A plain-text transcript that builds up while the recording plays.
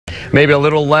maybe a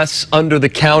little less under the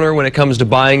counter when it comes to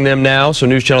buying them now. So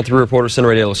News Channel 3 reporter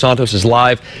Cigar de Los Santos is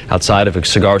live outside of a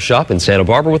cigar shop in Santa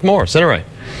Barbara with more. Cigar.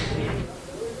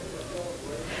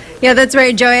 Yeah, that's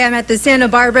right, Joey. I'm at the Santa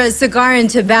Barbara Cigar and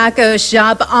Tobacco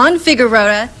Shop on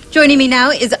Figueroa. Joining me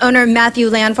now is owner Matthew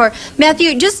Lanford.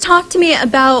 Matthew, just talk to me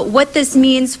about what this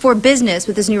means for business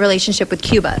with this new relationship with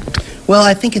Cuba. Well,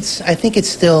 I think it's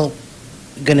still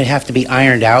going to have to be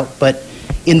ironed out, but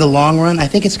in the long run, I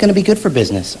think it's going to be good for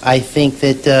business. I think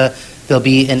that there'll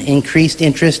be an increased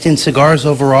interest in cigars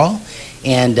overall,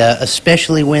 and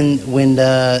especially when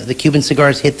the Cuban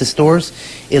cigars hit the stores,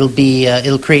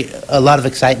 it'll create a lot of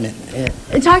excitement.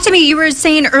 Talk to me. You were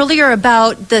saying earlier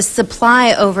about the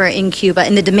supply over in Cuba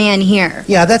and the demand here.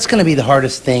 Yeah, that's going to be the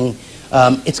hardest thing.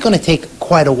 It's going to take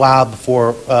quite a while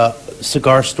before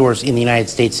cigar stores in the United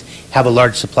States have a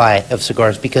large supply of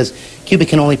cigars because Cuba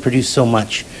can only produce so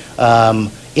much.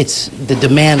 The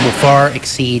demand will far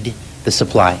exceed the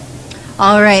supply.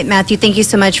 All right, Matthew, thank you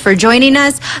so much for joining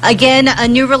us. Again, a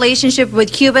new relationship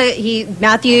with Cuba.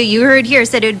 Matthew, you heard here,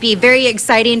 said it would be very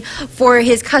exciting for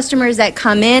his customers that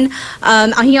come in.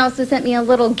 He also sent me a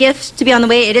little gift to be on the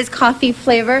way. It is coffee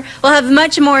flavor. We'll have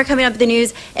much more coming up in the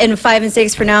news in 5 and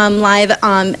 6. For now, I'm live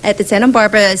at the Santa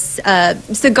Barbara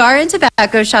Cigar and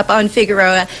Tobacco Shop on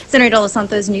Figueroa. Cigar de Los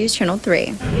Santos, News Channel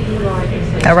 3.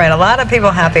 All right, a lot of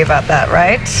people happy about that,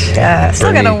 right?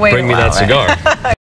 Still going to wait a while. Bring me that cigar.